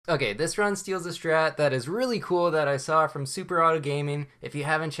Okay, this run steals a strat that is really cool that I saw from Super Auto Gaming. If you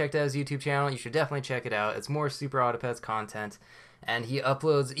haven't checked out his YouTube channel, you should definitely check it out. It's more Super Auto Pets content, and he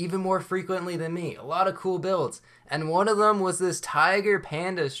uploads even more frequently than me. A lot of cool builds, and one of them was this Tiger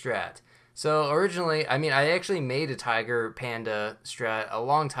Panda strat. So originally, I actually made a Tiger Panda strat a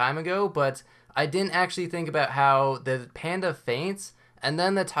long time ago, but I didn't actually think about how the panda faints, and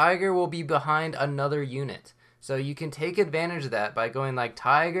then the tiger will be behind another unit. So you can take advantage of that by going like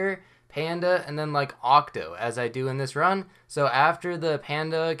Tiger, Panda, and then like Octo, as I do in this run. So after the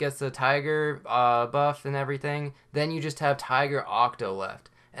Panda gets the Tiger buff and everything, then you just have Tiger Octo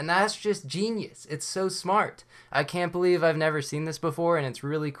left. And that's just genius. It's so smart. I can't believe I've never seen this before, and it's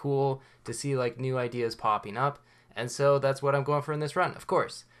really cool to see like new ideas popping up. And so that's what I'm going for in this run, of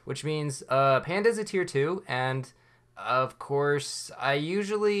course. Which means Panda's a tier 2, and of course, I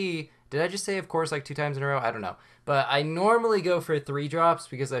usually. Did I just say of course like 2 times in a row? I don't know. But I normally go for 3 drops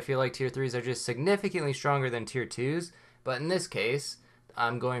because I feel like tier 3s are just significantly stronger than tier 2s. But in this case,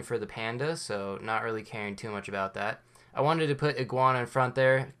 I'm going for the panda, so not really caring too much about that. I wanted to put iguana in front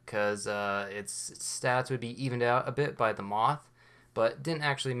there because its stats would be evened out a bit by the moth, but didn't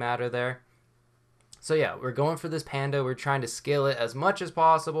actually matter there. So yeah, we're going for this panda. We're trying to scale it as much as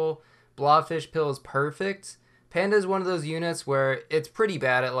possible. Blobfish pill is perfect. Panda is one of those units where it's pretty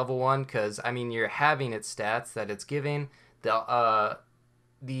bad at level 1 because, you're having its stats that it's giving. The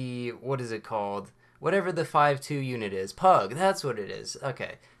what is it called? Whatever the 5-2 unit is. Pug, that's what it is.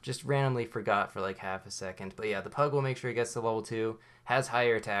 Okay, just randomly forgot for like half a second. But yeah, the pug will make sure it gets to level 2, has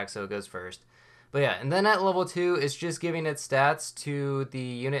higher attack, so it goes first. But yeah, and then at level 2, it's just giving its stats to the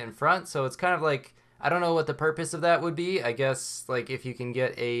unit in front, so it's kind of like, I don't know what the purpose of that would be. I guess like if you can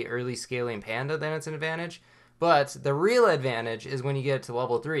get a early scaling panda, then it's an advantage. But the real advantage is when you get to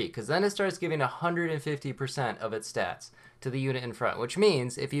level 3, because then it starts giving 150% of its stats to the unit in front, which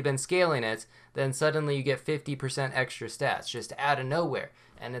means if you've been scaling it, then suddenly you get 50% extra stats just out of nowhere,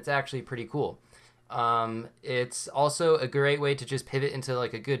 and it's actually pretty cool. It's also a great way to just pivot into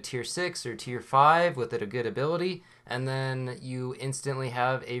like a good tier 6 or tier 5 with it a good ability, and then you instantly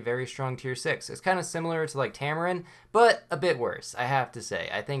have a very strong tier 6. It's kind of similar to like Tamarin, but a bit worse, I have to say.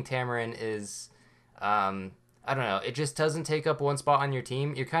 I think Tamarin is, I don't know, it just doesn't take up one spot on your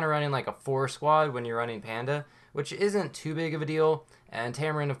team. You're kind of running like a 4 squad when you're running Panda, which isn't too big of a deal. And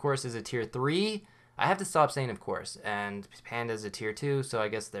Tamarin, of course, is a tier 3. I have to stop saying of course, and Panda is a tier 2, so I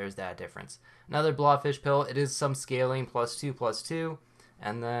guess there's that difference. Another Blobfish pill, it is some scaling, +2/+2,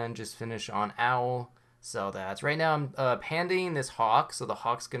 and then just finish on Owl. So that's right now I'm pandaing this Hawk, so the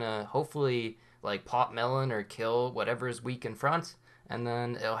Hawk's gonna hopefully like pop melon or kill whatever is weak in front, and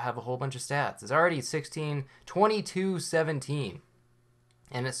then it'll have a whole bunch of stats. It's already 16, 22, 17,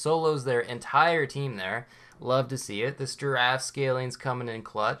 and it solos their entire team there. Love to see it. This giraffe scaling's coming in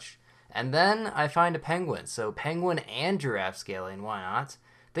clutch. And then I find a penguin. So penguin and giraffe scaling, why not?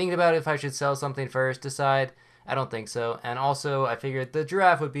 Thinking about if I should sell something first, decide I don't think so. And also I figured the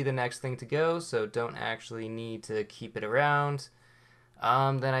giraffe would be the next thing to go, so don't actually need to keep it around.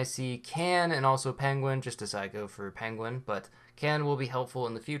 Then I see can and also penguin, just as I go for penguin, but can will be helpful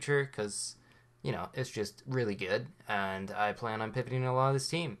in the future because, it's just really good, and I plan on pivoting a lot of this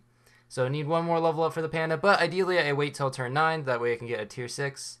team. So I need one more level up for the panda, but ideally I wait till turn 9, that way I can get a tier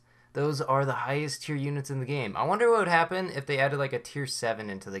 6. Those are the highest tier units in the game. I wonder what would happen if they added like a tier 7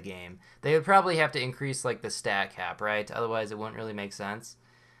 into the game. They would probably have to increase like the stat cap, right? Otherwise it wouldn't really make sense.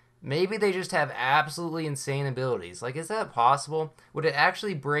 Maybe they just have absolutely insane abilities. Like, is that possible? Would it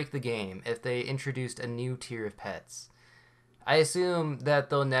actually break the game if they introduced a new tier of pets? I assume that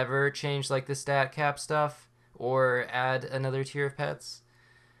they'll never change like the stat cap stuff or add another tier of pets.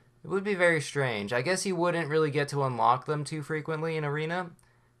 It would be very strange. I guess you wouldn't really get to unlock them too frequently in Arena.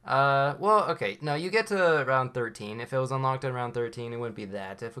 Well, okay. No, you get to round 13. If it was unlocked in round 13, it wouldn't be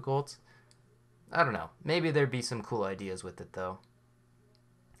that difficult. I don't know. Maybe there'd be some cool ideas with it, though.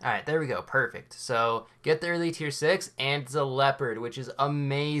 Alright, there we go. Perfect. So, get the early tier 6, and it's a leopard, which is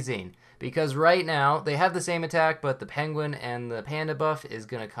amazing. Because right now, they have the same attack, but the penguin and the panda buff is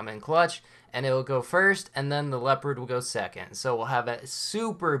going to come in clutch, and it will go first, and then the leopard will go second. So we'll have a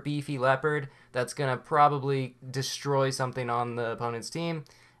super beefy leopard that's going to probably destroy something on the opponent's team,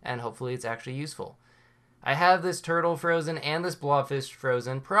 and hopefully it's actually useful. I have this turtle frozen and this blobfish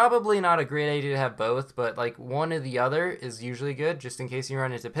frozen. Probably not a great idea to have both, but like one or the other is usually good just in case you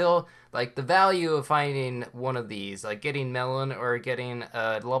run into pill. Like the value of finding one of these, like getting melon or getting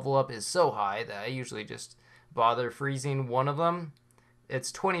a level up is so high that I usually just bother freezing one of them.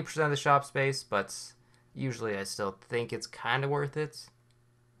 It's 20% of the shop space, but usually I still think it's kind of worth it.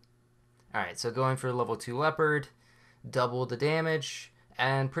 Alright, so going for level 2 leopard, double the damage.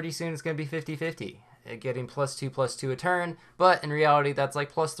 and pretty soon it's going to be 50-50. Getting +2/+2 a turn, but in reality that's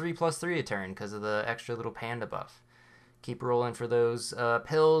like +3/+3 a turn because of the extra little panda buff. Keep rolling for those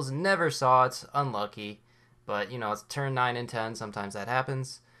pills. Never saw it. Unlucky. But, you know, it's turn 9 and 10. Sometimes that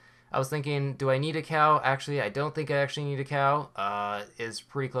happens. I was thinking, do I need a cow? Actually, I don't think I actually need a cow. Is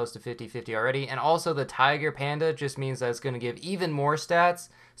pretty close to 50-50 already. And also the Tiger Panda just means that it's going to give even more stats.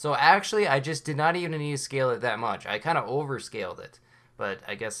 So actually, I just did not even need to scale it that much. I kind of overscaled it. But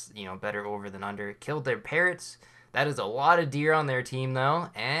I guess, you know, better over than under. Killed their parrots. That is a lot of deer on their team, though.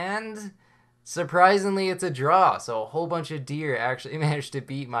 And surprisingly, it's a draw. So a whole bunch of deer actually managed to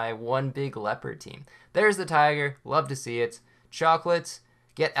beat my one big leopard team. There's the tiger. Love to see it. Chocolate.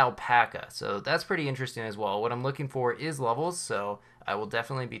 Get alpaca. So that's pretty interesting as well. What I'm looking for is levels, so I will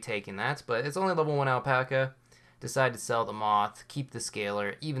definitely be taking that. But it's only level 1 alpaca. Decide to sell the moth. Keep the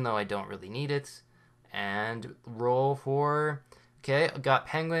scalar, even though I don't really need it. And roll for... Okay, got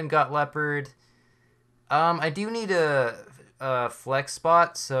penguin, got leopard. I do need a flex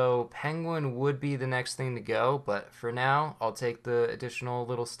spot, so penguin would be the next thing to go. But for now, I'll take the additional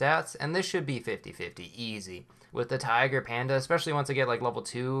little stats. And this should be 50-50, easy. With the tiger panda, especially once I get like level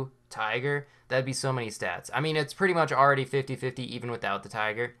 2 tiger, that'd be so many stats. I mean, it's pretty much already 50-50 even without the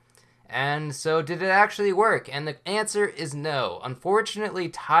tiger. And so did it actually work? And the answer is no. Unfortunately,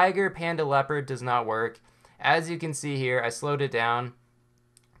 tiger panda leopard does not work. As you can see here, I slowed it down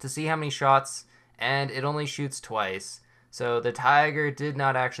to see how many shots, and it only shoots twice. So the tiger did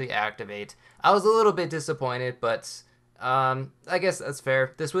not actually activate. I was a little bit disappointed, but I guess that's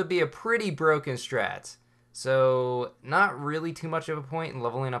fair. This would be a pretty broken strat. So not really too much of a point in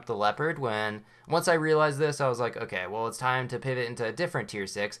leveling up the leopard. When once I realized this, I was like, okay, well, it's time to pivot into a different tier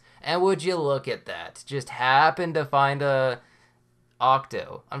 6. And would you look at that? Just happened to find a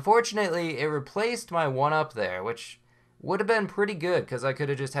Octo. Unfortunately, it replaced my 1-up there, which would have been pretty good because I could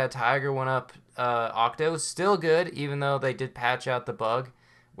have just had Tiger 1-up Octo. Still good, even though they did patch out the bug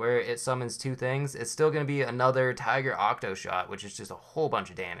where it summons 2 things. It's still going to be another Tiger Octo shot, which is just a whole bunch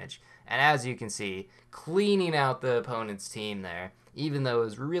of damage. And as you can see, cleaning out the opponent's team there, even though it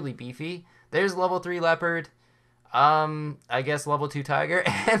was really beefy. There's level 3 Leopard. I guess level 2 Tiger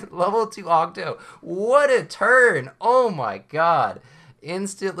and level 2 Octo. What a turn! Oh my god.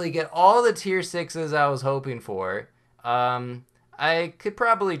 Instantly get all the tier 6s I was hoping for. I could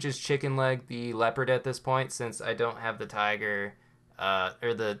probably just chicken leg the Leopard at this point since I don't have the Tiger,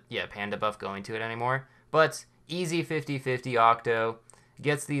 or the, Panda buff going to it anymore. But easy 50-50 Octo.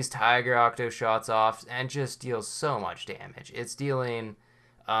 Gets these Tiger Octo shots off and just deals so much damage. It's dealing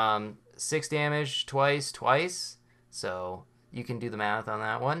 6 damage twice. So you can do the math on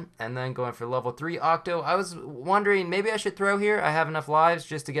that one. And then going for level 3 Octo. I was wondering, maybe I should throw here. I have enough lives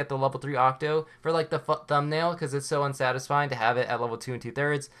just to get the level 3 Octo for like the thumbnail because it's so unsatisfying to have it at level 2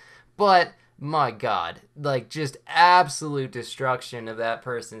 2/3. But my god, like just absolute destruction of that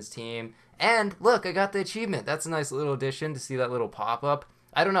person's team. And look, I got the achievement. That's a nice little addition to see that little pop-up.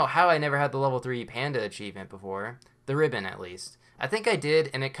 I don't know how I never had the level 3 Panda achievement before. The ribbon, at least. I think I did,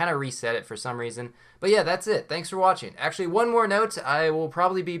 and it kind of reset it for some reason. But yeah, that's it. Thanks for watching. Actually, one more note. I will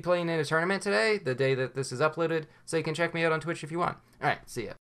probably be playing in a tournament today, the day that this is uploaded, so you can check me out on Twitch if you want. Alright, see ya.